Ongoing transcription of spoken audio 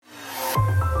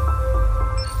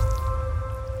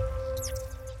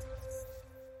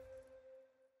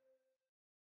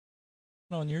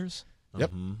on yours.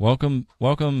 Yep. Welcome.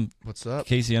 What's up?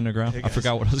 Casey Underground. Hey, I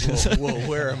forgot what I was going to say. Whoa,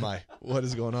 where am I? What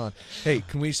is going on? Hey,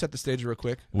 can we set the stage real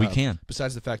quick? We can.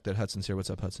 Besides the fact that Hudson's here, what's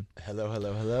up, Hudson?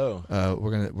 Hello.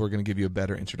 We're gonna give you a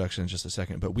better introduction in just a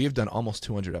second. But we have done almost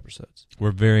 200 episodes,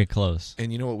 We're very close.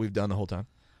 and you know what we've done the whole time?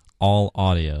 All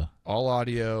audio. All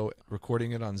audio,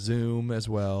 recording it on Zoom as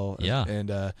well. Yeah.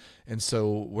 And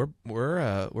so we're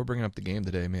bringing up the game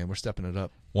today, man. We're stepping it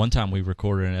up. One time we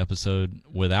recorded an episode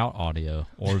without audio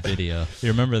or video.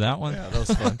 You remember that one? Yeah, that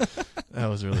was fun. That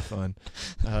was really fun.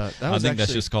 I think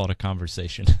that's just called a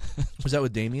conversation. Was that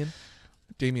with Damien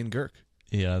Girk?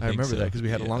 Yeah, I remember so. that because we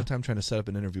had a long time trying to set up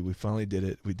an interview. We finally did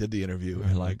it. We did the interview.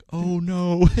 We're like, oh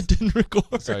no, it didn't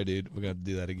record. Sorry, dude. We're going to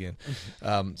do that again.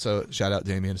 So shout out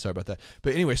Damien. Sorry about that.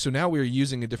 But anyway, so now we're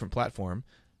using a different platform.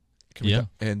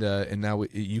 And now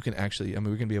you can actually, we're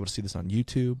going to be able to see this on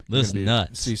YouTube. This is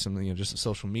nuts. See some, just some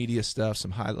social media stuff,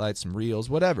 some highlights, some reels,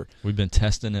 whatever. We've been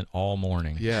testing it all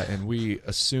morning. Yeah, and we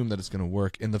assume that it's going to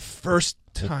work. And the first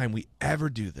time we ever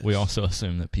do this. We also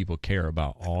assume that people care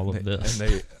about all of this.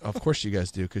 And of course you guys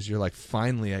do, because you're like,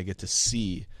 finally I get to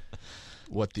see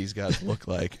what these guys look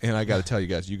like. And I got to tell you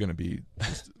guys, you're going to be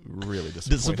just really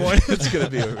disappointed. It's going to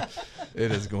be it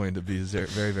is going to be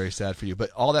very, very sad for you.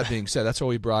 But all that being said, that's why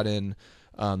we brought in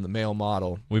the male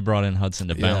model. We brought in Hudson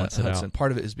to balance it out.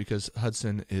 Part of it is because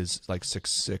Hudson is like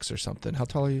 6'6" or something. How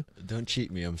tall are you? Don't cheat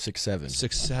me. I'm 6'7".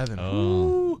 6'7". Oh.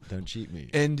 Ooh. Don't cheat me.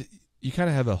 And you kind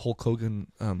of have a Hulk Hogan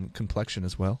complexion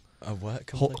as well. A what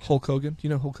complexion? Hulk Hogan. You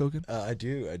know Hulk Hogan? I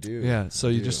do. Yeah, so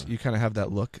you kind of have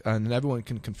that look. And everyone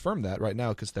can confirm that right now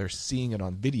because they're seeing it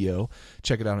on video.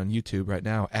 Check it out on YouTube right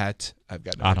now at, I've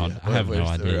got no idea. I have no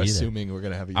idea either. Assuming we're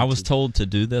going to have a YouTube. I was told to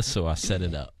do this, so I set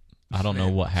it up. I don't know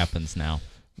what happens now.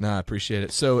 No, I appreciate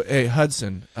it. So, hey,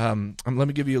 Hudson, let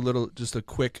me give you just a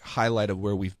quick highlight of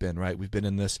where we've been, right? We've been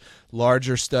in this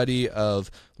larger study of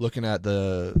looking at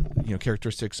the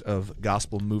characteristics of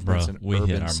gospel movements and we urban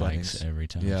hit our settings. mics every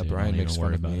time. Yeah, too. Brian makes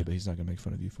fun of me, it. but he's not going to make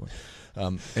fun of you for it.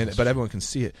 But everyone can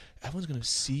see it. Everyone's going to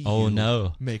see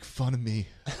you make fun of me.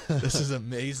 This is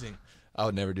amazing. I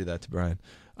would never do that to Brian.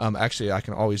 Actually, I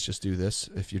can always just do this.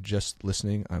 If you're just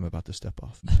listening, I'm about to step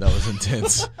off. That was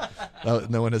intense.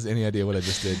 No one has any idea what I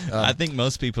just did. I think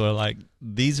most people are like,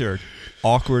 these are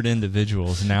awkward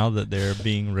individuals. Now that they're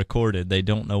being recorded, they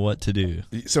don't know what to do.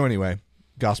 So anyway,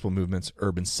 gospel movements,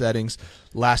 urban settings.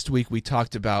 Last week we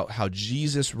talked about how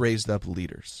Jesus raised up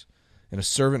leaders in a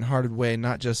servant-hearted way,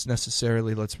 not just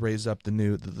necessarily let's raise up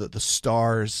the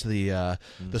stars, the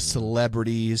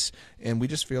celebrities, and we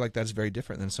just feel like that's very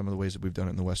different than some of the ways that we've done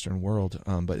it in the Western world.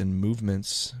 But in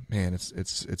movements, man,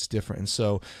 it's different. And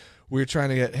so we're trying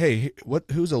to get, hey,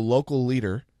 who's a local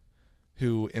leader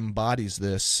who embodies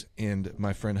this? And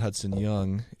my friend Hudson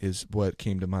Young is what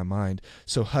came to my mind.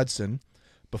 So Hudson,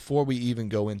 before we even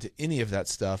go into any of that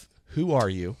stuff, who are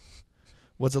you?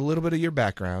 What's a little bit of your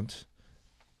background?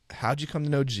 How'd you come to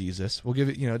know Jesus? We'll give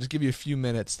it, just give you a few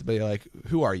minutes to be like,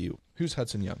 who are you? Who's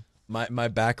Hudson Young? My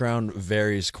background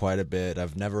varies quite a bit.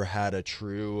 I've never had a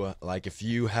true, if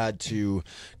you had to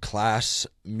class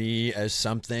me as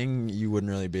something, you wouldn't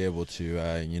really be able to.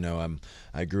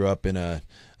 I grew up in a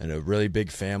really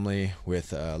big family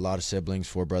with a lot of siblings,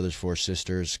 4 brothers, 4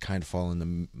 sisters, kind of fall in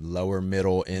the lower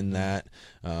middle in that.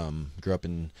 Grew up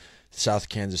in South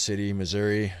Kansas City,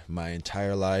 Missouri, my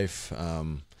entire life.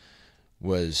 I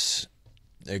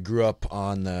grew up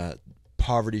on the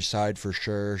poverty side for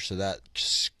sure, so that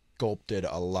sculpted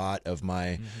a lot of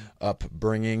my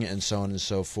upbringing and so on and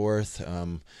so forth.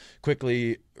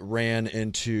 Quickly ran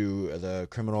into the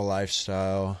criminal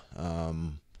lifestyle,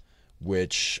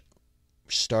 which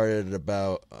started at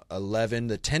about 11.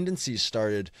 The tendencies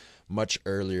started much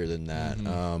earlier than that.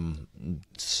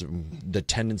 So the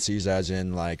tendencies as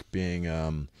in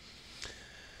being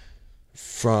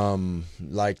from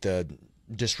the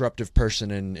disruptive person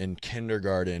in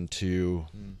kindergarten to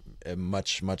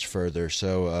much, much further.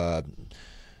 So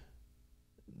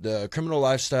the criminal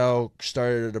lifestyle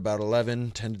started at about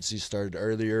 11. Tendencies started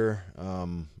earlier.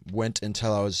 Went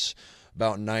until I was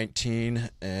about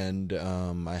 19, and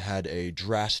I had a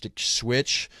drastic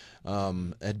switch.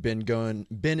 Had been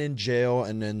in jail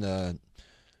and in the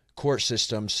court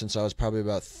system since I was probably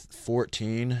about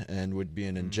 14, and would be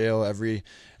in jail every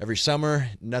summer.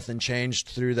 Nothing changed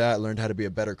through that. Learned how to be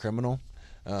a better criminal.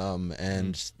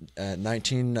 And at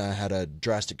 19, I had a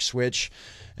drastic switch,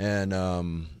 and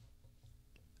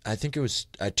I think I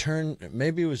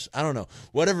don't know,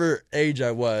 whatever age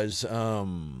I was,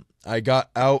 I got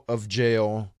out of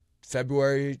jail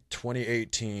February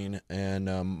 2018, and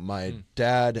my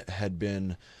dad had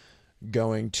been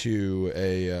going to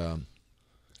a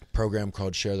program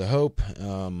called Share the Hope,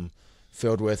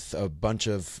 filled with a bunch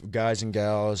of guys and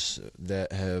gals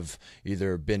that have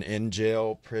either been in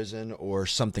jail, prison, or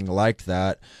something like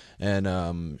that.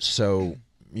 And so,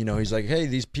 he's like, hey,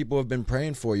 these people have been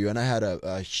praying for you. And I had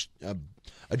a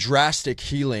drastic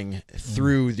healing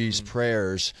through these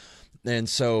prayers. And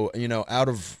so, out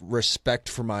of respect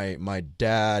for my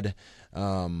dad,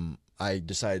 I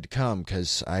decided to come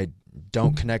because I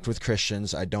don't connect with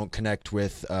Christians. I don't connect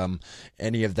with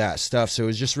any of that stuff. So it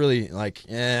was just really like,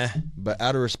 but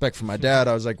out of respect for my dad,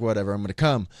 I was like, whatever, I'm going to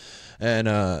come.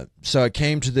 And so I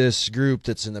came to this group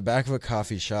that's in the back of a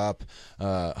coffee shop,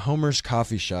 Homer's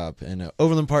Coffee Shop in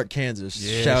Overland Park, Kansas.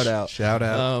 Yeah, shout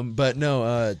out. But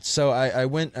no, So I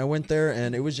went there,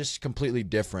 and it was just completely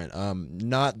different.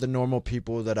 Not the normal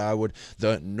people that I would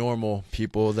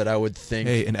think.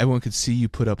 Hey, and everyone could see you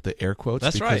put up the air quotes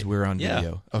That's because right. we're on Yeah.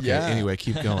 video. Okay, Yeah. anyway,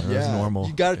 keep going. That's Yeah. normal.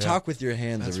 You got to Yeah. talk with your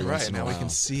hands That's every right. once in a Now we while. can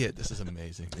see it. This is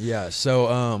amazing. Yeah.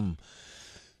 So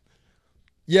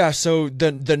so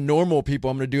the normal people,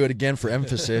 I'm going to do it again for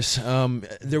emphasis.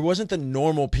 There wasn't the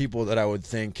normal people that I would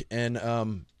think.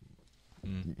 And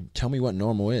tell me what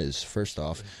normal is, first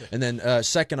off. And then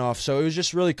second off, so it was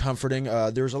just really comforting.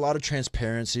 There was a lot of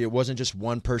transparency. It wasn't just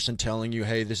one person telling you,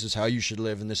 hey, this is how you should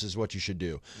live and this is what you should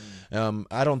do.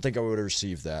 I don't think I would have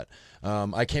received that.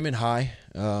 I came in high,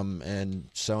 and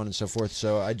so on and so forth.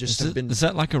 So I just have been. Is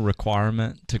that like a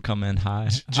requirement to come in high?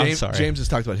 I'm James, sorry. James has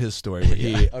talked about his story where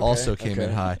he also came in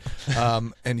okay. high.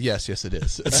 And yes, it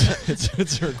is.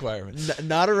 It's a requirement.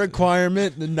 Not a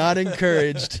requirement, not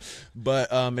encouraged, but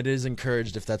it is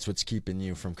encouraged if that's what's keeping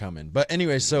you from coming. But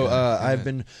anyway, so I've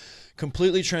been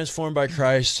completely transformed by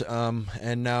Christ,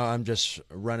 and now I'm just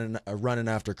running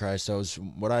after Christ. I was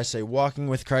walking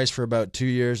with Christ for about 2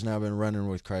 years, and I've been running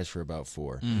with Christ for about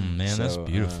 4. Man, that's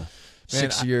beautiful.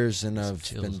 6 years, and I've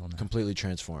chills been on that. completely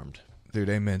transformed. Dude,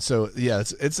 amen. So yeah,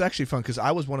 it's actually fun because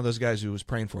I was one of those guys who was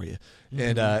praying for you,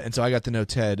 and so I got to know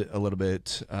Ted a little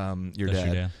bit. Your That's dad.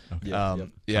 your dad? Okay.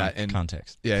 Yeah, and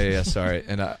Context. yeah. Sorry,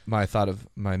 and my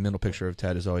mental picture of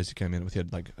Ted is always he came in with he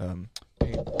had like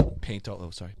paint all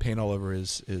over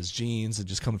his jeans and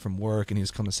just coming from work, and he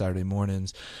was coming Saturday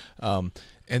mornings. And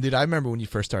dude, I remember when you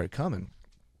first started coming,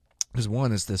 because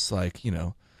one is this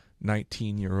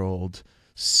 19-year-old.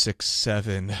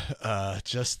 6'7",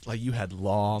 just like you had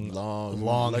long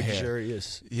hair.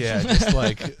 Luxurious. Yeah, just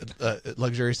like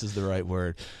luxurious is the right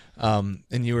word. And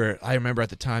I remember at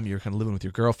the time you were kind of living with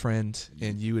your girlfriend,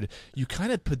 and you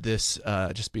kind of put this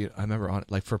I remember on it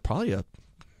like for probably a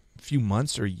few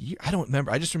months or a year. I don't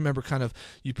remember. I just remember kind of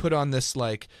you put on this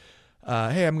like,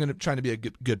 hey, I'm trying to be a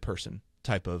good person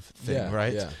type of thing,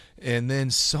 right? Yeah. And then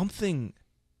something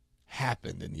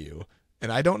happened in you.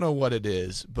 And I don't know what it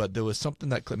is, but there was something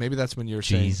that maybe that's when you were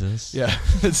saying, Jesus. yeah.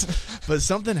 But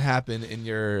something happened in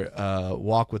your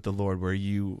walk with the Lord where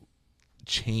you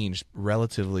changed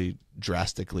relatively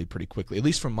drastically pretty quickly, at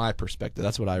least from my perspective.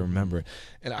 That's what I remember.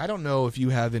 And I don't know if you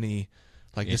have any,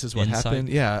 like, this is what insight? happened.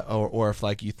 Yeah. Or if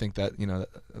like you think that,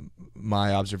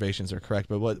 my observations are correct,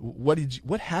 but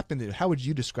what happened? How would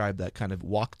you describe that kind of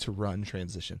walk to run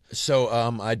transition? So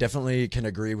I definitely can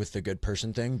agree with the good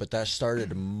person thing, but that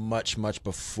started much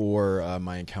before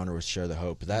my encounter with Share the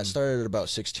Hope. That started at about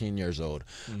 16 years old.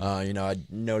 I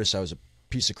noticed I was a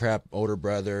piece of crap older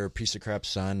brother, piece of crap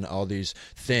son, all these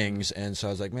things, and so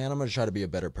I was like, man, I'm going to try to be a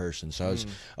better person. So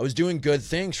I was doing good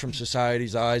things from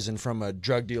society's eyes and from a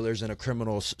drug dealer's and a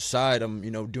criminal's side. I'm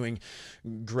doing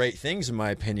great things in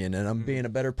my opinion, and I'm being a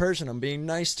better person. I'm being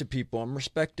nice to people. I'm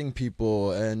respecting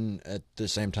people, and at the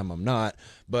same time I'm not.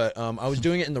 But I was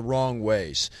doing it in the wrong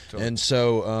ways. Totally. And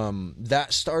so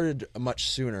that started much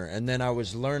sooner. And then I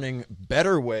was learning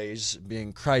better ways,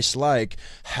 being Christ-like,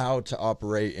 how to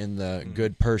operate in the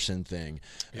good person thing.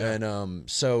 Yeah. And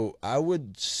so I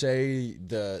would say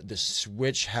the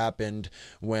switch happened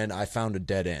when I found a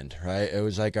dead end, right? It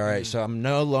was like, all right, so I'm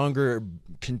no longer...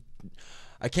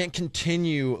 I can't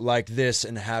continue like this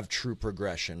and have true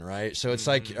progression, right? So it's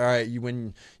like, all right,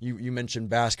 when you mentioned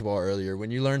basketball earlier, when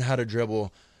you learn how to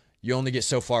dribble, you only get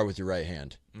so far with your right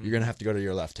hand. You're going to have to go to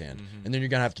your left hand. And then you're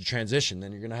going to have to transition.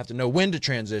 Then you're going to have to know when to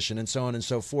transition, and so on and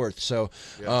so forth. So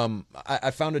I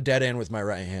found a dead end with my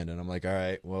right hand, and I'm like, all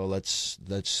right, well, let's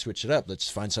switch it up. Let's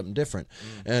find something different.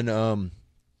 And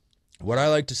what I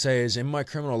like to say is in my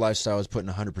criminal lifestyle I was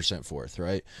putting 100% forth,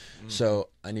 right? So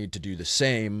I need to do the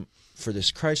same for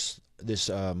this Christ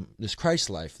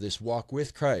life, this walk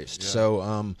with Christ.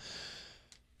 So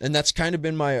and that's kind of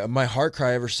been my heart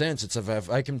cry ever since. It's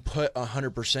if I can put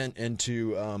 100%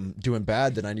 into doing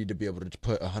bad, then I need to be able to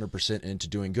put 100% into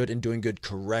doing good, and doing good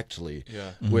correctly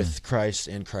with Christ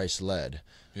and Christ led.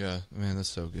 Yeah, man, that's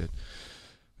so good.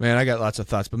 Man, I got lots of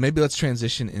thoughts, but maybe let's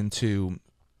transition into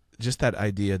just that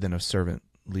idea then of servant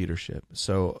leadership.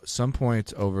 So some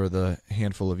point over the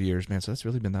handful of years, man, so that's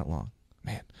really been that long.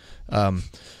 Man.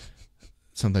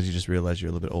 Sometimes you just realize you're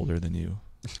a little bit older than you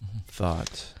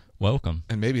thought. Welcome.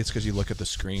 And maybe it's because you look at the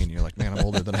screen and you're like, man, I'm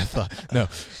older than I thought. No.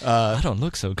 I don't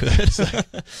look so good.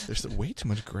 There's way too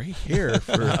much gray hair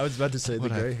for I was about to say the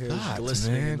what gray I hair thought, is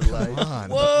glistening man. in the light. Come on.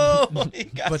 Whoa!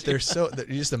 But they're so,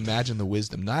 you just imagine the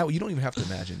wisdom. Now, you don't even have to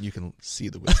imagine. You can see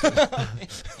the wisdom.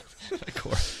 Of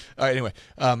course. All right, anyway.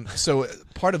 So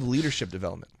part of leadership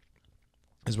development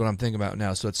is what I'm thinking about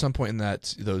now. So at some point in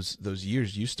those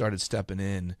years, you started stepping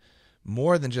in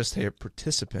more than just a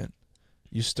participant.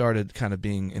 You started kind of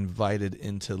being invited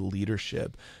into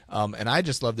leadership. And I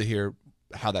just love to hear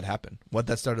how that happened, what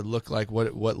that started to look like,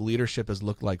 what leadership has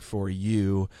looked like for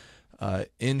you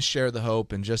in Share the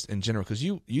Hope and just in general, because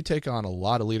you take on a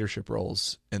lot of leadership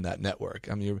roles in that network.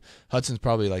 I mean, Hudson's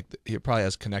probably he probably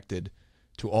has connected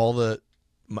to all the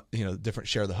different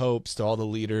Share the Hopes, to all the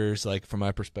leaders, like from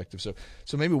my perspective. So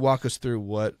maybe walk us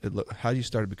through how you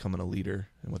started becoming a leader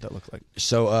and what that looked like.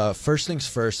 So first things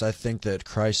first, I think that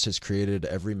Christ has created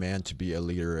every man to be a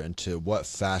leader, and to what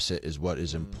facet is what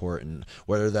is important,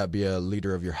 whether that be a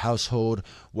leader of your household,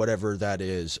 whatever that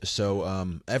is.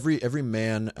 So every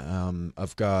man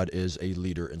of God is a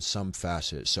leader in some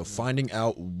facet. So finding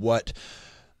out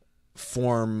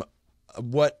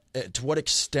to what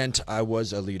extent I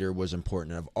was a leader was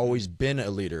important. I've always been a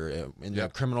leader in the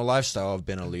criminal lifestyle. I've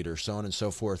been a leader, so on and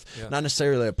so forth. Yeah. Not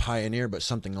necessarily a pioneer, but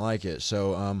something like it.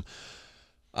 So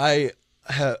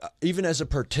even as a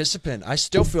participant, I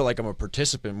still feel like I'm a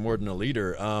participant more than a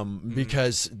leader,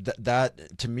 because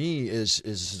that to me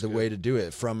is the way to do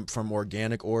it from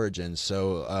organic origins.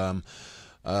 So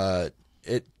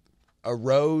it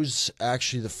arose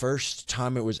actually the first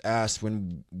time it was asked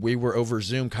when we were over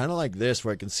Zoom, kind of like this,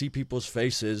 where I can see people's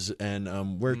faces,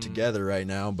 and we're together right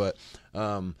now, but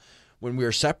when we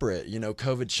were separate,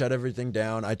 COVID shut everything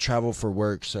down. I travel for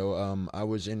work, so I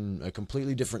was in a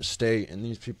completely different state, and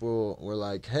these people were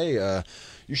like, hey,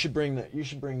 you should bring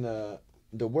the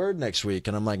word next week,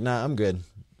 and I'm like, nah, I'm good,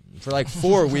 for like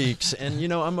 4 weeks. And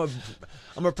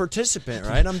I'm a participant,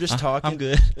 right? I'm just talking. I'm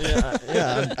good.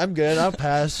 Yeah, I'm good. I'll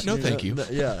pass. No, thank you.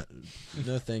 Yeah,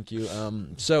 no, thank you.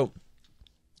 So,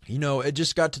 it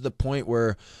just got to the point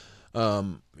where, I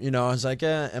was like,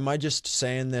 am I just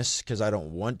saying this because I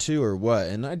don't want to, or what?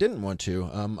 And I didn't want to.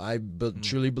 I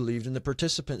truly believed in the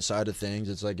participant side of things.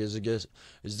 It's like, is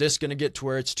this going to get to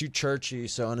where it's too churchy,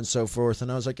 so on and so forth? And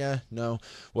I was like, no,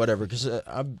 whatever, because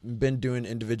I've been doing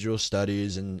individual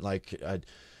studies and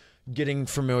getting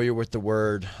familiar with the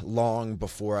word long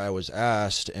before I was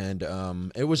asked, and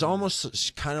it was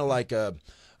almost kind of like a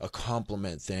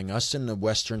compliment thing. Us in the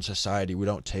Western society, we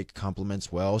don't take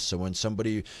compliments well. So when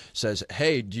somebody says,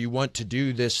 hey, do you want to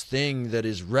do this thing that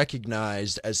is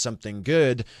recognized as something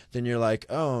good, then you're like,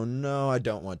 oh, no, I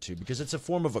don't want to, because it's a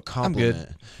form of a compliment.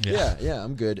 I'm good. Yeah,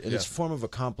 I'm good. And it's a form of a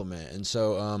compliment. And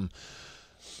so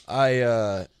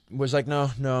I was like, no,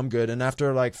 I'm good. And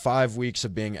after like 5 weeks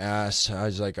of being asked, I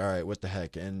was like, all right, what the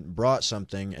heck, and brought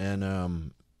something,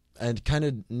 and kind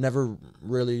of never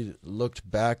really looked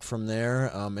back from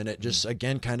there. And it just,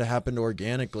 again, kind of happened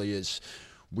organically as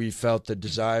we felt the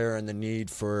desire and the need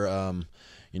for,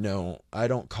 I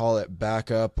don't call it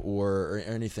backup or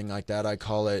anything like that. I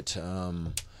call it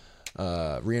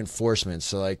reinforcement.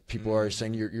 So like people are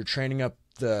saying, you're training up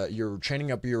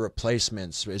your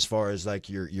replacements as far as like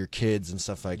your kids and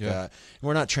stuff like that. And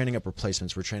we're not training up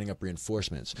replacements, we're training up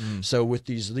reinforcements. So with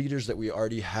these leaders that we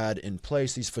already had in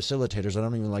place, these facilitators, I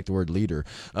don't even like the word leader,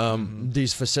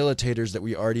 these facilitators that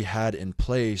we already had in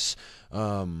place,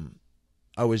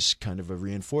 I was kind of a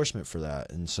reinforcement for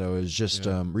that. And so it was just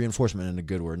reinforcement in a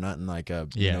good word, not in like a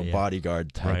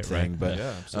bodyguard type thing. But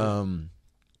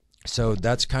so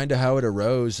that's kind of how it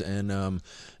arose, and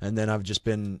then I've just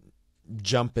been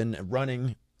jumping,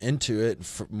 running into it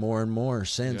for more and more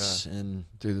since. And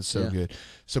dude, that's so good.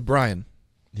 So Brian,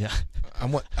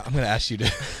 I'm going to ask you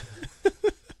to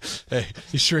hey,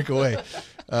 you shrink away.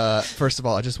 First of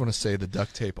all, I just want to say the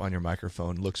duct tape on your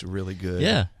microphone looks really good.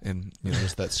 Yeah, and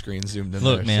just that screen zoomed in.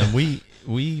 Look, man,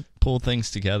 we pull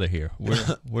things together here.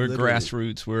 We're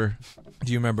grassroots.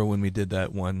 Do you remember when we did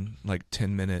that one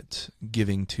 10-minute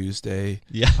Giving Tuesday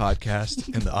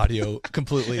podcast and the audio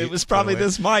completely? It was probably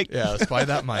this mic. Yeah, it was probably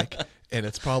that mic, and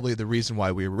it's probably the reason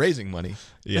why we were raising money.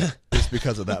 Yeah, it's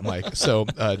because of that mic. So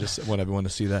just want everyone to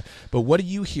see that. But what do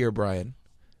you hear, Brian,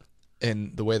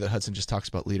 in the way that Hudson just talks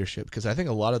about leadership? Because I think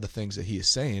a lot of the things that he is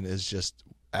saying is just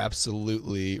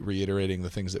absolutely reiterating the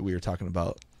things that we were talking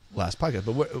about last podcast.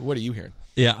 But what are you hearing?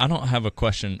 Yeah, I don't have a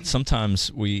question.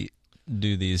 Sometimes we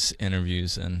do these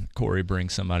interviews and Cory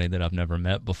brings somebody that I've never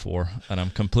met before, and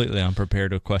I'm completely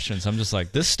unprepared with questions. I'm just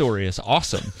like, this story is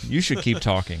awesome. You should keep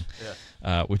talking,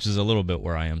 which is a little bit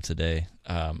where I am today.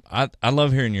 I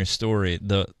love hearing your story.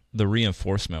 The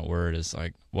reinforcement word is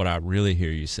like what I really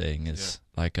hear you saying is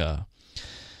like a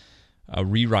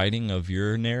rewriting of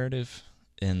your narrative,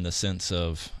 in the sense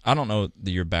of, I don't know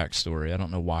your backstory. I don't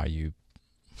know why you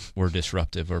were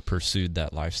disruptive or pursued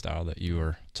that lifestyle that you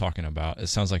were talking about. It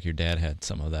sounds like your dad had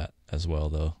some of that as well,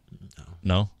 though.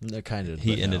 No? Kind of.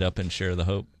 He ended up in Share the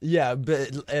Hope. Yeah,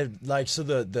 but like, so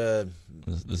this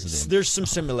is there's some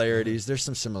similarities.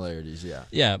 Yeah.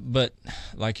 Yeah, but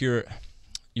like you're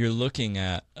looking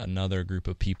at another group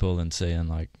of people and saying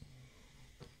like,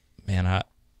 man,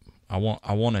 I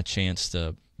want a chance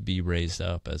to be raised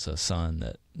up as a son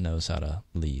that knows how to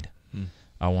lead.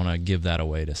 I want to give that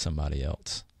away to somebody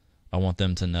else. I want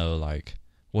them to know like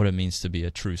what it means to be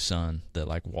a true son that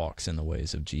like walks in the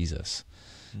ways of Jesus.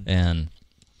 And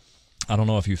I don't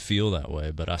know if you feel that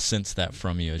way, but I sense that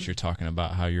from you as you're talking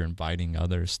about how you're inviting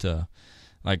others to,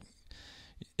 like,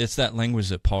 it's that language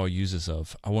that Paul uses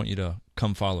of, I want you to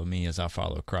come follow me as I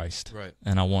follow Christ. Right.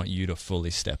 And I want you to fully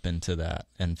step into that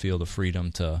and feel the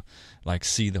freedom to like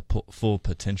see the full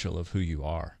potential of who you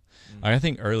are. Like, I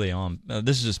think early on,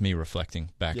 this is just me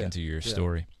reflecting back into your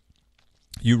story.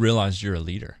 You realized you're a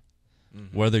leader,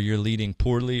 whether you're leading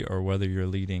poorly or whether you're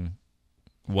leading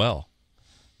well.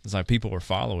 It's like people are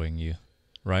following you,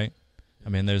 right? I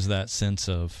mean, there's that sense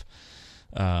of,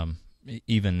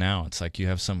 even now, it's like you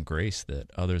have some grace that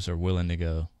others are willing to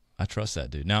go, I trust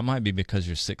that dude. Now, it might be because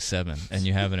you're 6'7" and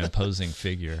you have an imposing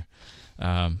figure.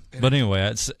 But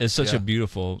anyway, it's such a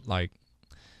beautiful, like,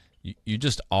 you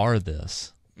just are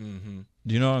this. Do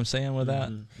you know what I'm saying with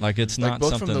that? Like, it's like not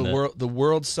both something from the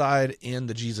world side and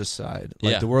the Jesus side.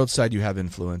 Like the world side, you have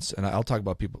influence, and I'll talk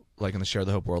about people like in the Share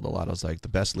the Hope world a lot. I was like, the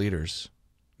best leaders,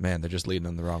 man, they're just leading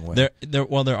them the wrong way. They're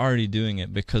already doing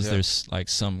it because there's like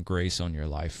some grace on your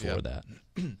life for that.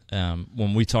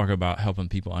 When we talk about helping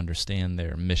people understand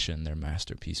their mission, their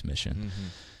masterpiece mission,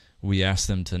 we ask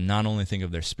them to not only think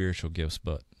of their spiritual gifts,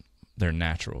 but their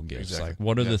natural gifts. Exactly. Like,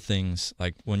 what are the things,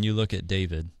 like when you look at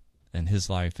David and his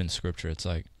life in Scripture, it's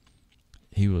like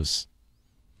he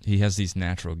has these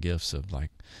natural gifts of like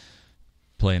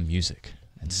playing music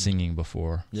and singing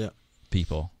before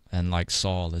people. And like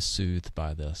Saul is soothed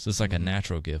by this. It's like a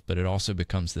natural gift, but it also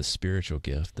becomes this spiritual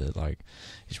gift that like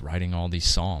he's writing all these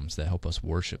psalms that help us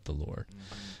worship the Lord.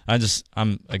 I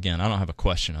don't have a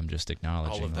question. I'm just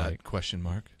acknowledging all of that like, question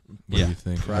mark. What do you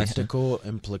think? Practical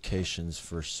implications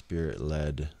for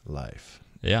spirit-led life.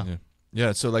 Yeah.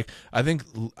 So like, I think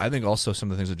also some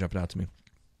of the things that are jumping out to me,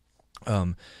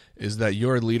 is that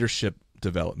your leadership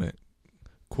development,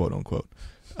 quote unquote,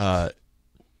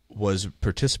 was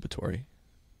participatory.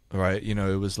 Right,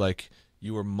 it was like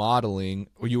you were modeling,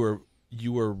 or you were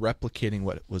replicating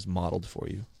what was modeled for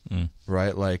you.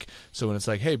 Right, like, so when it's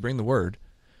like, hey, bring the word,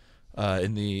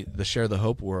 in the Share the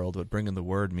Hope world, what bringing the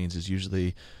word means is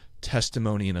usually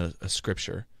testimony in a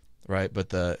scripture, right?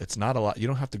 But it's not a lot. You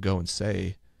don't have to go and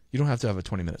say, you don't have to have a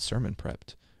 20-minute sermon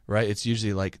prepped, right? It's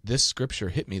usually like, this scripture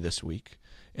hit me this week,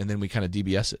 and then we kind of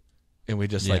DBS it, and we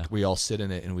just like, we all sit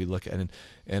in it and we look at it,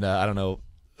 and I don't know.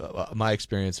 My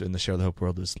experience in the Share the Hope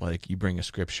world is like, you bring a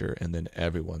scripture and then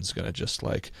everyone's going to just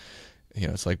like,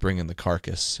 it's like bringing the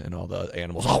carcass and all the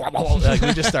animals. Like,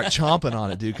 we just start chomping on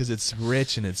it, dude, because it's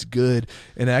rich and it's good.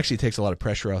 And it actually takes a lot of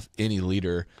pressure off any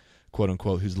leader, quote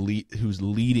unquote, who's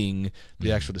leading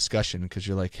the actual discussion, because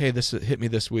you're like, hey, this hit me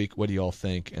this week. What do you all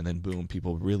think? And then boom,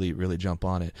 people really, really jump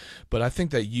on it. But I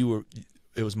think that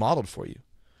it was modeled for you,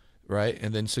 right?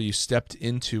 And then so you stepped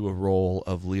into a role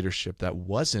of leadership that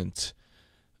wasn't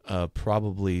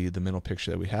probably the mental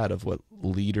picture that we had of what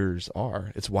leaders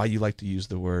are. It's why you like to use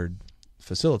the word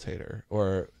facilitator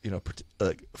or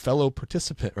fellow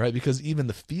participant, right? Because even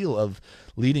the feel of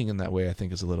leading in that way, I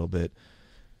think, is a little bit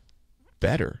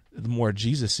better, more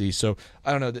Jesus-y. So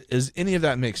I don't know. Does any of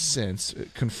that make sense?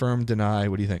 Confirm, deny?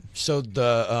 What do you think? So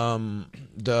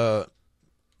the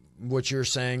what you're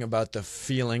saying about the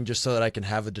feeling, just so that I can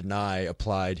have a deny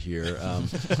applied here.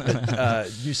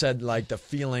 You said like the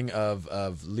feeling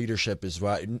of leadership is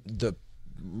right.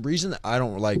 reason that I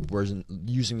don't like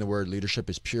using the word leadership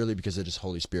is purely because it is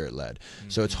Holy Spirit led.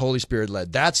 So it's Holy Spirit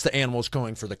led. That's the animals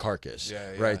going for the carcass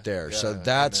right there. So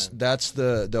that's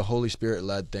the Holy Spirit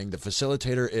led thing. The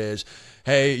facilitator is,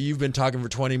 hey, you've been talking for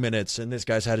 20 minutes and this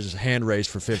guy's had his hand raised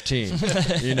for 15.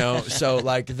 So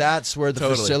like that's where the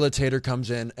facilitator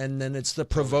comes in, and then it's the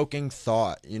provoking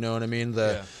thought. You know what I mean?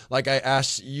 Like I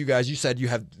asked you guys, you said you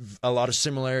have a lot of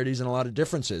similarities and a lot of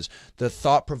differences. The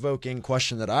thought-provoking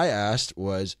question that I asked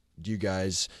was, do you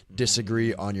guys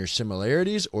disagree on your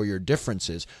similarities or your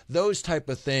differences? Those type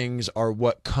of things are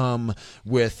what come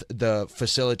with the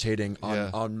facilitating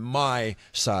on my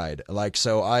side. Like,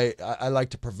 so I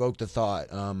like to provoke the thought,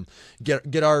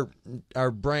 get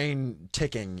our brain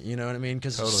ticking. You know what I mean?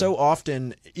 Because so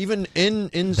often, even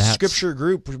in scripture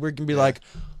group, we can be like,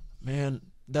 man,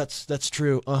 that's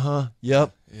true.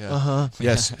 Yep.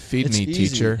 Yes. Feed me, easy.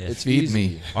 Teacher. Feed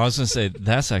me. I was going to say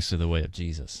that's actually the way of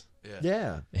Jesus.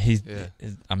 I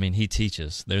mean, he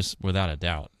teaches. There's without a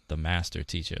doubt the master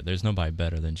teacher. There's nobody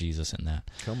better than Jesus in that.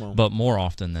 Come on. But more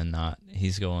often than not,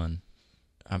 he's going.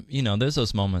 There's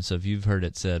those moments of you've heard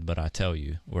it said, but I tell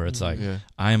you, where it's like,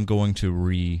 I am going to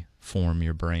reform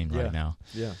your brain right now.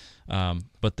 Yeah.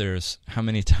 But there's how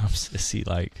many times is he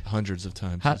like? Hundreds of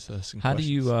times. How do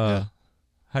you?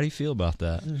 How do you feel about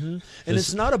that? And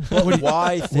it's not a but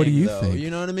why thing. What do you though, think? You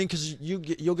know what I mean? Because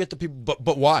you'll get the people,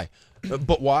 but why?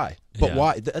 But why? But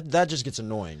why? That just gets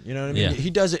annoying. You know what I mean? Yeah. He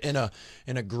does it in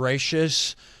a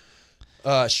gracious,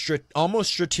 almost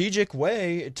strategic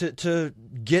way to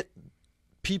get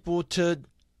people to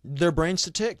their brains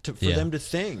to tick for them to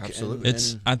think. Absolutely.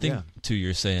 I think too.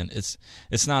 You're saying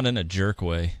it's not in a jerk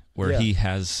way where he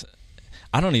has.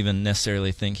 I don't even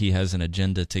necessarily think he has an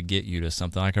agenda to get you to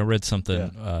something. Like I read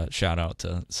something, shout out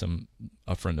to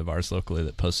a friend of ours locally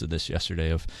that posted this yesterday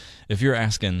of, if you're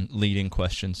asking leading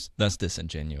questions, that's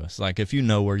disingenuous. Like if you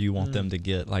know where you want them to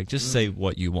get, like just say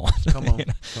what you want. Come on.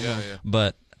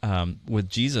 But with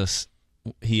Jesus,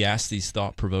 he asks these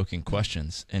thought-provoking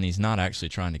questions, and he's not actually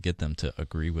trying to get them to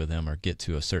agree with him or get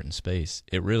to a certain space.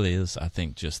 It really is, I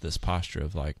think, just this posture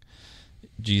of like,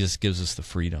 Jesus gives us the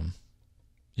freedom.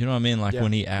 You know what I mean? Like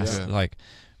when he asked, like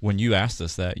when you asked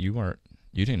us that, you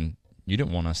didn't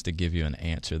want us to give you an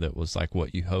answer that was like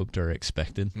what you hoped or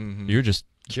expected. You're just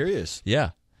curious.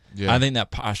 Yeah. I think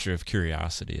that posture of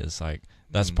curiosity is like,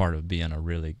 that's part of being a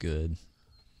really good.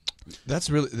 That's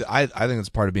really, I think it's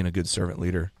part of being a good servant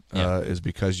leader, is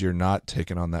because you're not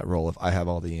taking on that role of, I have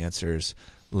all the answers,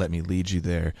 let me lead you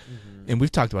there. And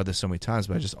we've talked about this so many times,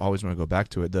 but I just always want to go back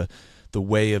to it. The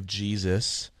way of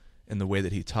Jesus and the way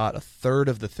that he taught, a third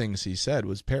of the things he said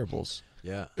was parables.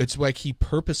 Yeah. It's like he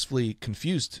purposefully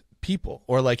confused people,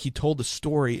 or like he told a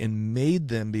story and made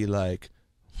them be like,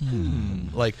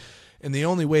 like, and the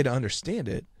only way to understand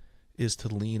it is to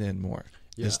lean in more,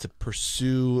 is to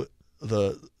pursue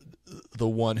the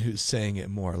one who's saying it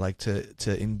more, like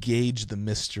to engage the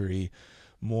mystery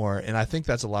more. And I think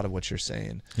that's a lot of what you're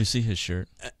saying. You see his shirt?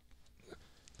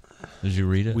 Did you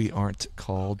read it? We aren't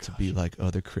called to be like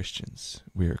other Christians.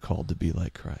 We are called to be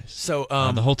like Christ. So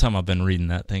the whole time I've been reading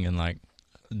that thing and like,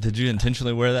 did you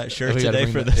intentionally wear that shirt today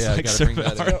for this? Yeah, gotta bring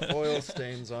that in. It's got oil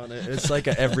stains on it. It's like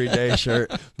an everyday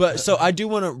shirt. But so I do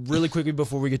want to really quickly,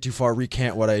 before we get too far,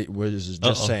 recant what I was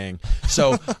just saying.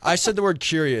 So I said the word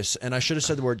curious, and I should have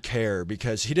said the word care,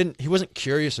 because he wasn't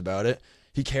curious about it.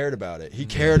 He cared about it. He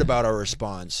cared about our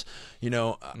response.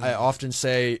 I often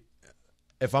say,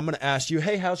 if I'm going to ask you,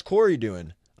 hey, how's Cory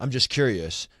doing? I'm just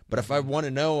curious. But if I want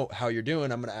to know how you're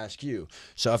doing, I'm going to ask you.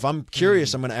 So if I'm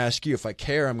curious, I'm going to ask you. If I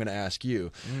care, I'm going to ask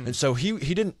you. And so he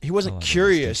wasn't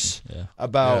curious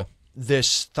about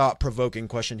this thought-provoking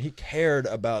question. He cared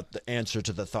about the answer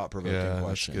to the thought-provoking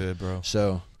question. That's good, bro.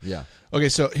 So, yeah. Okay,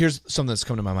 so here's something that's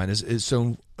come to my mind. Is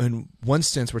so in one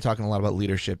sense, we're talking a lot about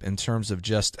leadership in terms of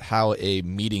just how a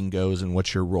meeting goes and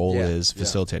what your role is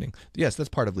facilitating. Yes, that's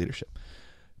part of leadership.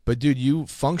 But dude, you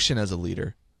function as a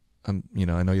leader. I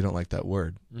know you don't like that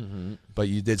word, but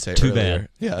you did say Too earlier. bad.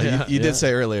 Yeah, you did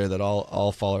say earlier that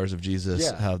all followers of Jesus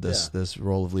have this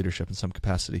role of leadership in some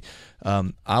capacity.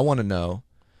 I want to know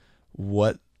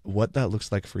what that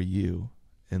looks like for you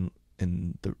in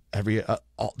the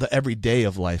every day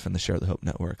of life in the Share the Hope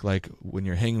Network. Like when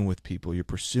you're hanging with people, you're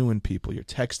pursuing people, you're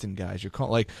texting guys, you're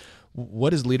calling. Like, what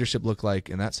does leadership look like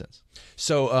in that sense?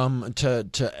 So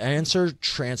to answer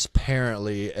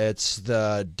transparently, it's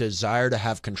the desire to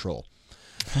have control.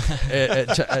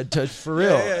 For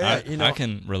real. I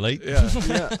can relate.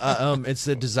 It's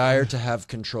the desire to have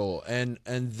control, and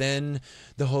then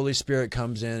the Holy Spirit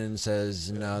comes in and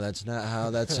says, "No, that's not how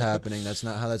that's happening. That's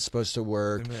not how that's supposed to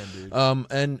work."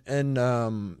 Amen,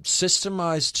 dude.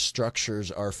 Systemized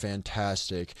structures are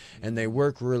fantastic, and they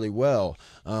work really well.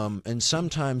 And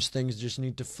sometimes things just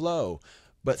need to flow,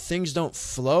 but things don't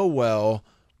flow well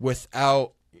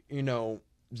without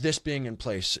this being in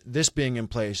place, this being in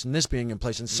place, and this being in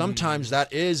place. And sometimes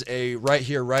that is a right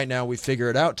here, right now, we figure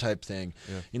it out type thing.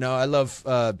 Yeah. I love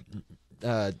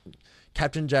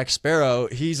Captain Jack Sparrow.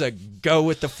 He's a go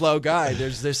with the flow guy.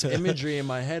 There's this imagery in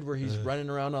my head where he's running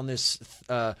around on this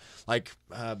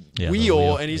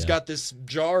wheel, and he's got this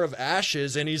jar of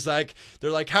ashes, and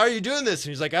they're like, how are you doing this?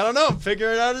 And he's like, I don't know, I'm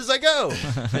figuring it out as I go.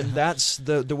 And that's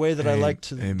the way that I like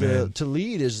to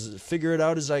lead, is figure it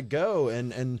out as I go,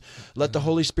 and let the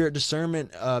Holy Spirit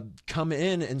discernment come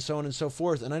in, and so on and so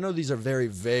forth. And I know these are very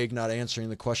vague, not answering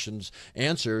the question's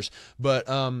answers, but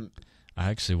I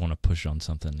actually want to push on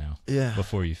something now. Yeah.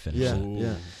 Before you finish.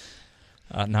 Yeah.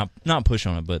 Not push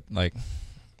on it, but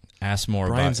ask more.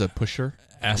 Brian's a pusher.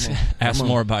 Ask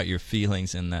more about your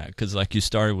feelings in that, because you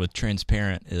started with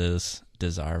transparent is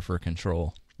desire for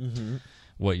control. Mm-hmm.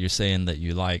 What you're saying that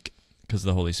you like, because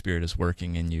the Holy Spirit is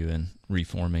working in you and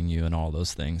reforming you and all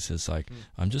those things, is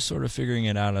I'm just sort of figuring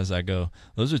it out as I go.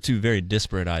 Those are two very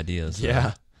disparate ideas.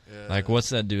 Yeah. What's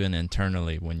that doing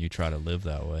internally when you try to live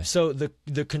that way? So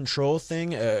the control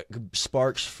thing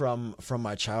sparks from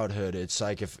my childhood. It's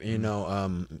if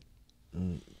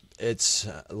it's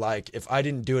if I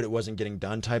didn't do it, it wasn't getting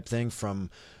done type thing, from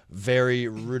very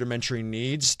rudimentary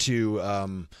needs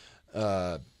to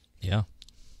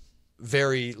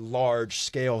very large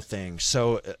scale things.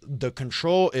 So the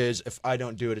control is, if I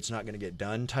don't do it, it's not going to get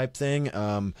done type thing.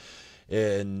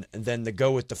 And then the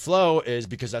go with the flow is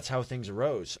because that's how things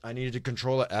arose. I needed to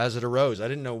control it as it arose. I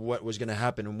didn't know what was going to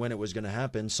happen and when it was going to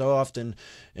happen. So often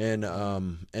in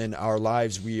our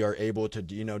lives, we are able to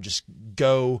just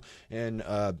go and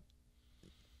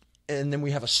then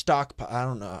we have a stockpile. I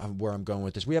don't know where I'm going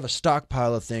with this. We have a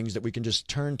stockpile of things that we can just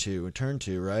turn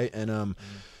to, right? And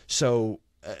so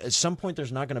at some point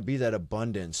there's not going to be that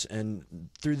abundance, and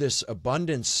through this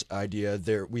abundance idea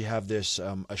we have this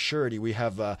assurity. We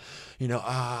have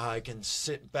I can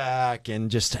sit back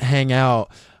and just hang out,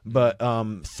 but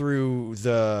through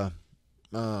the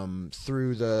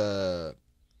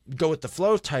go with the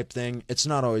flow type thing, it's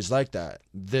not always like that.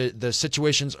 The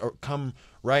situations come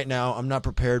right now. I'm not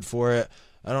prepared for it.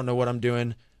 I don't know what I'm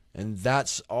doing, and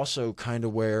that's also kind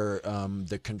of where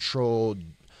the control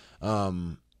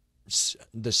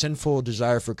the sinful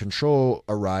desire for control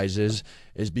arises,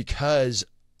 is because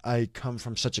I come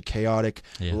from such a chaotic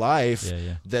life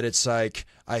that it's I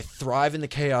thrive in the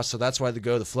chaos, so that's why the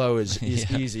go the flow is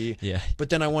easy. Yeah. But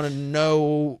then I want to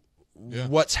know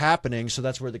what's happening, so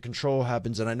that's where the control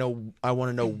happens, and I want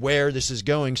to know where this is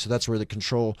going, so that's where the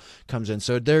control comes in.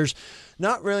 So there's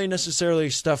not really necessarily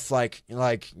stuff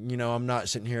I'm not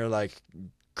sitting here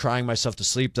crying myself to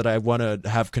sleep that I want to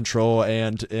have control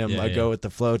and I go with the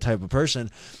flow type of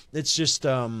person. It's just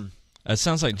it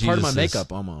sounds like part Jesus of my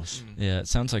makeup almost. Yeah, it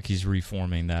sounds like he's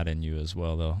reforming that in you as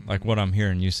well, though. What I'm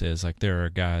hearing you say is there are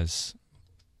guys,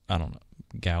 I don't know,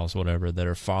 gals, whatever, that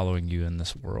are following you in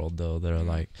this world, though. That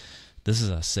are this is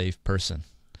a safe person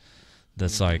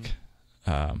that's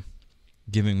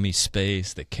giving me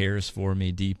space, that cares for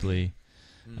me deeply.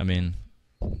 I mean,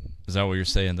 is that what you're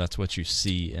saying? That's what you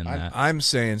see in that? I'm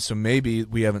saying, so maybe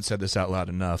we haven't said this out loud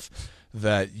enough,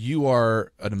 that you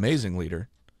are an amazing leader,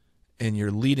 and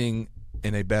you're leading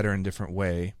in a better and different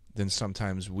way than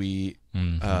sometimes we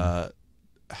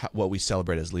what we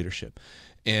celebrate as leadership.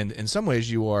 And in some ways,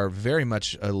 you are very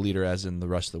much a leader, as in the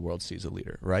rest of the world sees a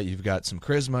leader, right? You've got some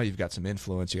charisma, you've got some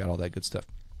influence, you got all that good stuff.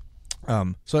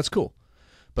 So that's cool.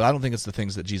 But I don't think it's the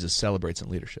things that Jesus celebrates in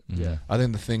leadership. Yeah. I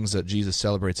think the things that Jesus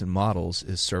celebrates and models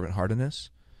is servant-heartedness,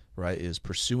 right? Is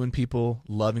pursuing people,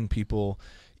 loving people,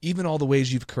 even all the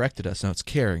ways you've corrected us. Now it's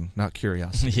caring, not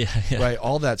curiosity. Right?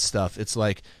 All that stuff. It's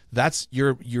that's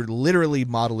you're literally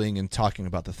modeling and talking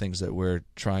about the things that we're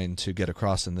trying to get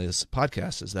across in this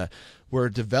podcast, is that we're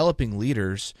developing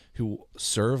leaders who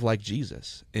serve like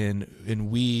Jesus, and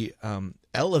we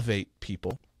elevate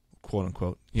people, quote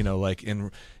unquote,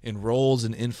 in roles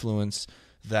and influence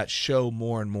that show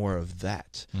more and more of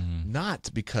that. Not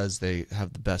because they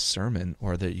have the best sermon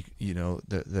or that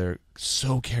they're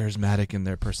so charismatic in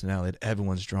their personality that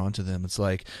everyone's drawn to them. It's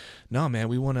no, man,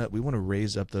 we want to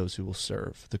raise up those who will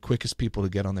serve, the quickest people to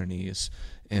get on their knees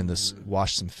and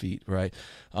wash some feet, right?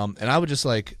 And I would just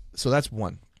so that's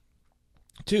one.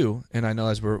 too, and I know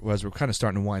as we're kind of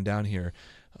starting to wind down here,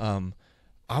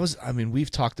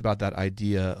 we've talked about that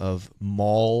idea of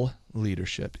mall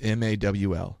leadership,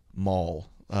 MAWL, mall.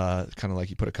 Kind of like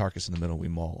you put a carcass in the middle, we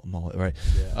maul it, right?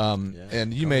 Yeah.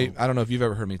 And I don't know if you've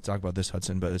ever heard me talk about this,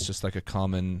 Hudson, but it's just like a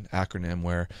common acronym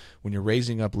where when you're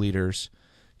raising up leaders,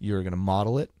 you're going to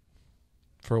model it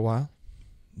for a while.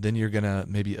 Then you're going to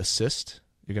maybe assist.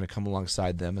 You're going to come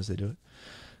alongside them as they do it.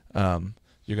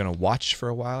 You're going to watch for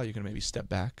a while. You're going to maybe step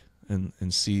back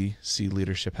and see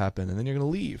leadership happen. And then you're going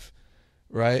to leave,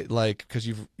 right? Like, because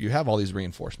you have all these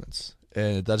reinforcements,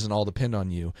 and it doesn't all depend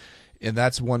on you. And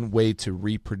that's one way to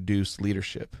reproduce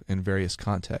leadership in various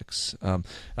contexts.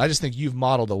 I just think you've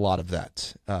modeled a lot of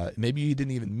that. Maybe you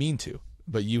didn't even mean to,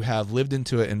 but you have lived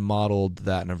into it and modeled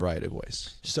that in a variety of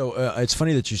ways. So it's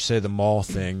funny that you say the mall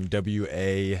thing,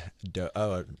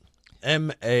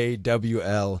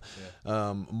 MAWL,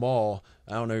 mall.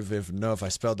 I don't even know if I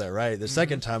spelled that right. The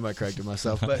second time I corrected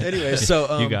myself. But anyway,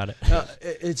 so you got it.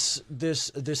 It's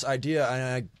this idea, and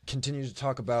I continue to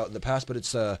talk about in the past, but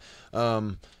it's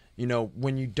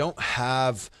when you don't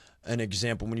have an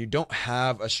example, when you don't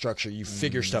have a structure, you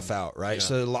figure stuff out, right? Yeah.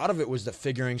 So a lot of it was the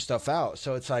figuring stuff out.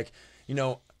 So it's like,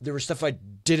 there was stuff I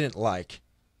didn't like,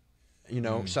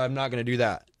 so I'm not going to do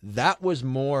that. That was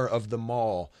more of the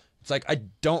mall. It's like, I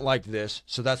don't like this,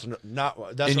 so that's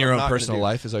in your own personal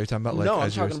life. Is that what you're talking about? Like, no,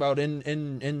 I'm talking about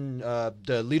in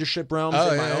the leadership realms,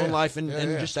 in my own life, and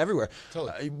just everywhere.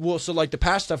 Totally. So like the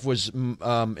past stuff was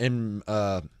in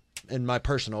my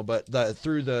personal, but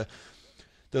through the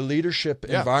leadership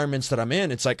environments that I'm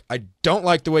in, it's like, I don't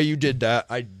like the way you did that.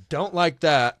 I don't like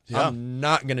that. Yeah. I'm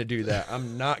not going to do that.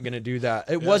 I'm not going to do that.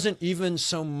 It wasn't even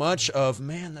so much of,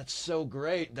 man, that's so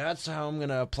great. That's how I'm going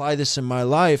to apply this in my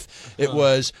life. It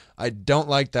was, I don't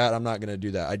like that. I'm not going to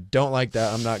do that. I don't like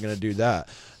that. I'm not going to do that.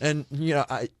 And,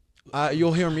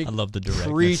 you'll hear me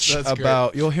preach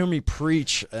about, you'll hear me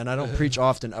preach, and I don't preach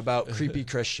often, about creepy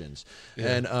Christians. Yeah.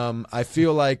 And I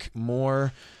feel like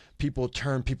more people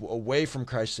turn people away from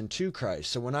Christ and to Christ.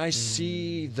 So when I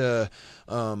see the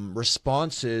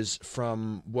responses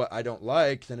from what I don't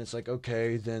like, then it's like,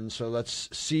 okay, then so let's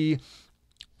see.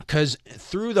 Because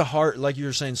through the heart, like you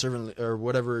were saying, servant, or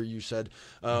whatever you said,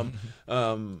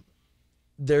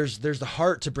 there's the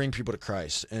heart to bring people to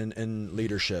Christ and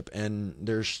leadership. And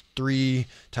there's 3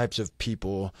 types of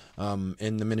people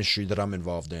in the ministry that I'm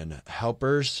involved in.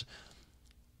 Helpers,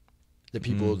 the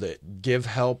people that give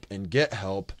help and get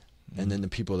help, and then the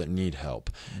people that need help.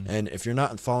 And if you're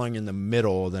not falling in the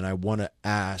middle, then I want to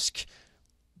ask,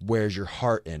 where's your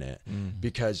heart in it?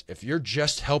 Because if you're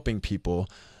just helping people,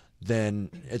 then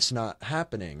it's not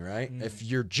happening, right? If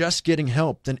you're just getting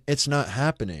help, then it's not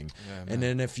happening. Yeah, and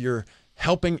then if you're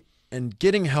helping and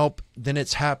getting help, then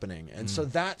it's happening. And so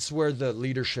that's where the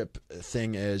leadership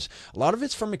thing is. A lot of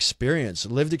it's from experience,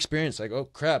 lived experience. Like, oh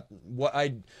crap, what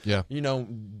I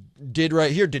did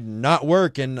right here did not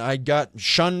work, and I got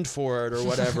shunned for it or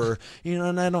whatever.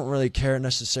 And I don't really care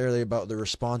necessarily about the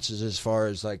responses as far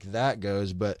as like that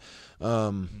goes. But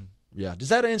does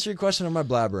that answer your question, or am I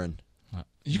blabbering?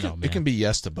 It can be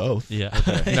yes to both. Yeah.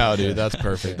 Okay. No, dude, that's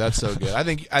perfect. That's so good. I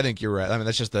think you're right. I mean,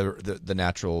 that's just the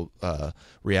natural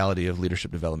reality of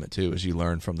leadership development too. Is you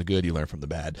learn from the good, you learn from the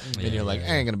bad, and you're like,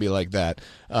 I ain't gonna be like that.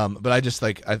 But I just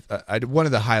like I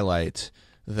wanted to highlight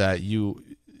that you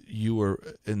were,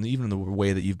 and even the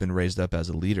way that you've been raised up as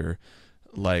a leader,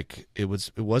 like it was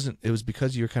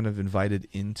because you're kind of invited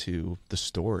into the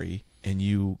story, and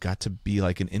you got to be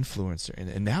like an influencer,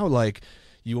 and now like.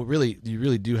 You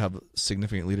really do have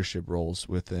significant leadership roles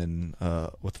within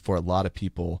for a lot of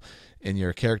people, and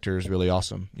your character is really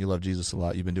awesome. You love Jesus a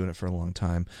lot. You've been doing it for a long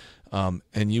time,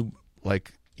 and you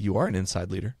are an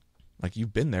inside leader. Like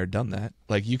you've been there, done that.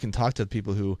 Like you can talk to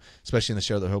people who, especially in the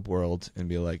Share the Hope world, and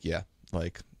be like, yeah,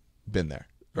 like been there,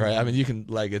 right? I mean, you can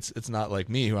like it's not like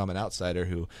me, who I'm an outsider,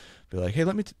 who be like,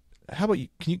 hey, how about you?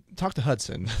 Can you talk to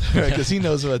Hudson, because he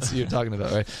knows what you're talking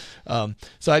about, right?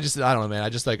 So I don't know, man. I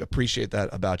just like appreciate that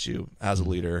about you as a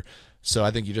leader. So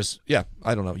I think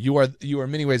I don't know. You are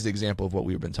in many ways the example of what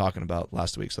we've been talking about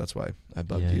last week. So that's why I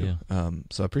bugged you. Yeah.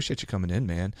 So I appreciate you coming in,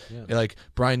 man. Yeah. Like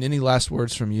Brian, any last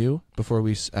words from you before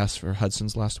we ask for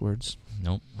Hudson's last words?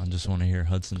 Nope. I just want to hear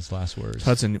Hudson's last words.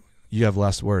 Hudson, you have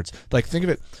last words. Like think of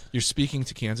it. You're speaking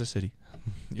to Kansas City.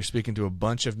 You're speaking to a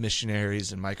bunch of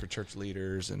missionaries and microchurch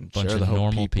leaders and Share the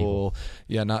Hope people.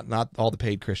 Yeah, not all the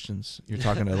paid Christians. You're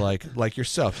talking to like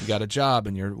yourself. You got a job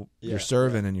and you're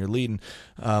serving and you're leading.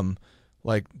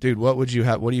 Like, dude, what would you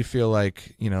have? What do you feel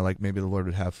like, like maybe the Lord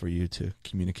would have for you to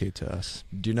communicate to us?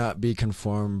 Do not be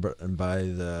conformed by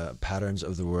the patterns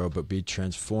of the world, but be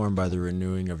transformed by the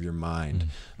renewing of your mind.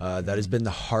 That has been the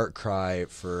heart cry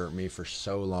for me for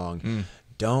so long.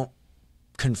 Don't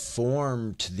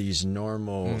conform to these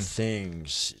normal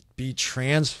things. Be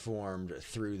transformed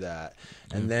through that.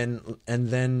 And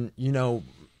then,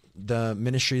 the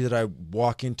ministry that I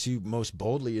walk into most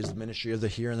boldly is the ministry of the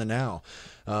here and the now.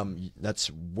 That's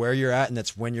where you're at, and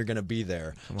that's when you're going to be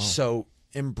there. So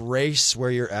embrace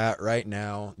where you're at right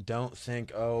now. Don't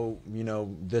think,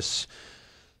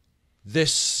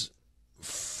 this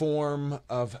form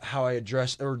of how I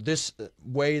address, or this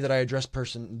way that I address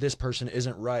this person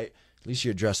isn't right. At least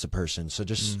you address the person. So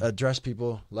just address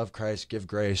people, love Christ, give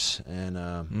grace, and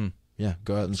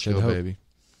go out and share the hope. Baby.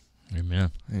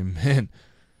 Amen.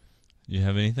 You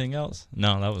have anything else?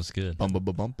 No, that was good. Bum.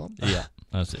 Yeah,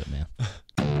 that's it, man.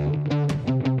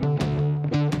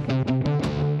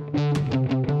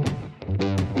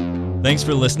 Thanks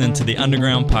for listening to the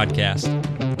Underground Podcast.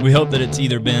 We hope that it's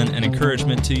either been an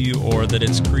encouragement to you or that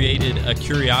it's created a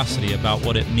curiosity about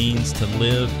what it means to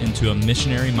live into a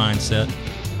missionary mindset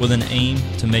with an aim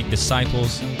to make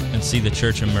disciples and see the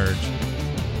church emerge.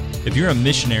 If you're a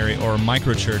missionary or a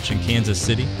microchurch in Kansas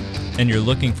City, and you're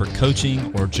looking for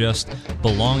coaching or just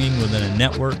belonging within a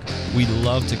network, we'd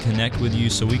love to connect with you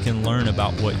so we can learn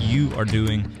about what you are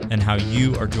doing and how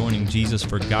you are joining Jesus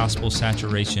for gospel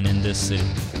saturation in this city.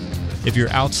 If you're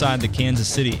outside the Kansas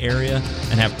City area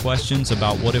and have questions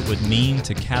about what it would mean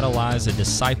to catalyze a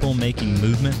disciple-making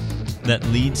movement that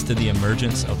leads to the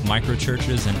emergence of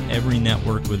microchurches in every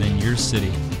network within your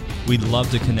city, we'd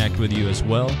love to connect with you as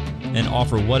well and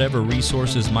offer whatever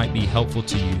resources might be helpful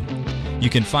to you. You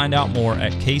can find out more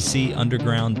at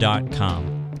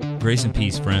kcunderground.com. Grace and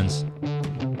peace, friends.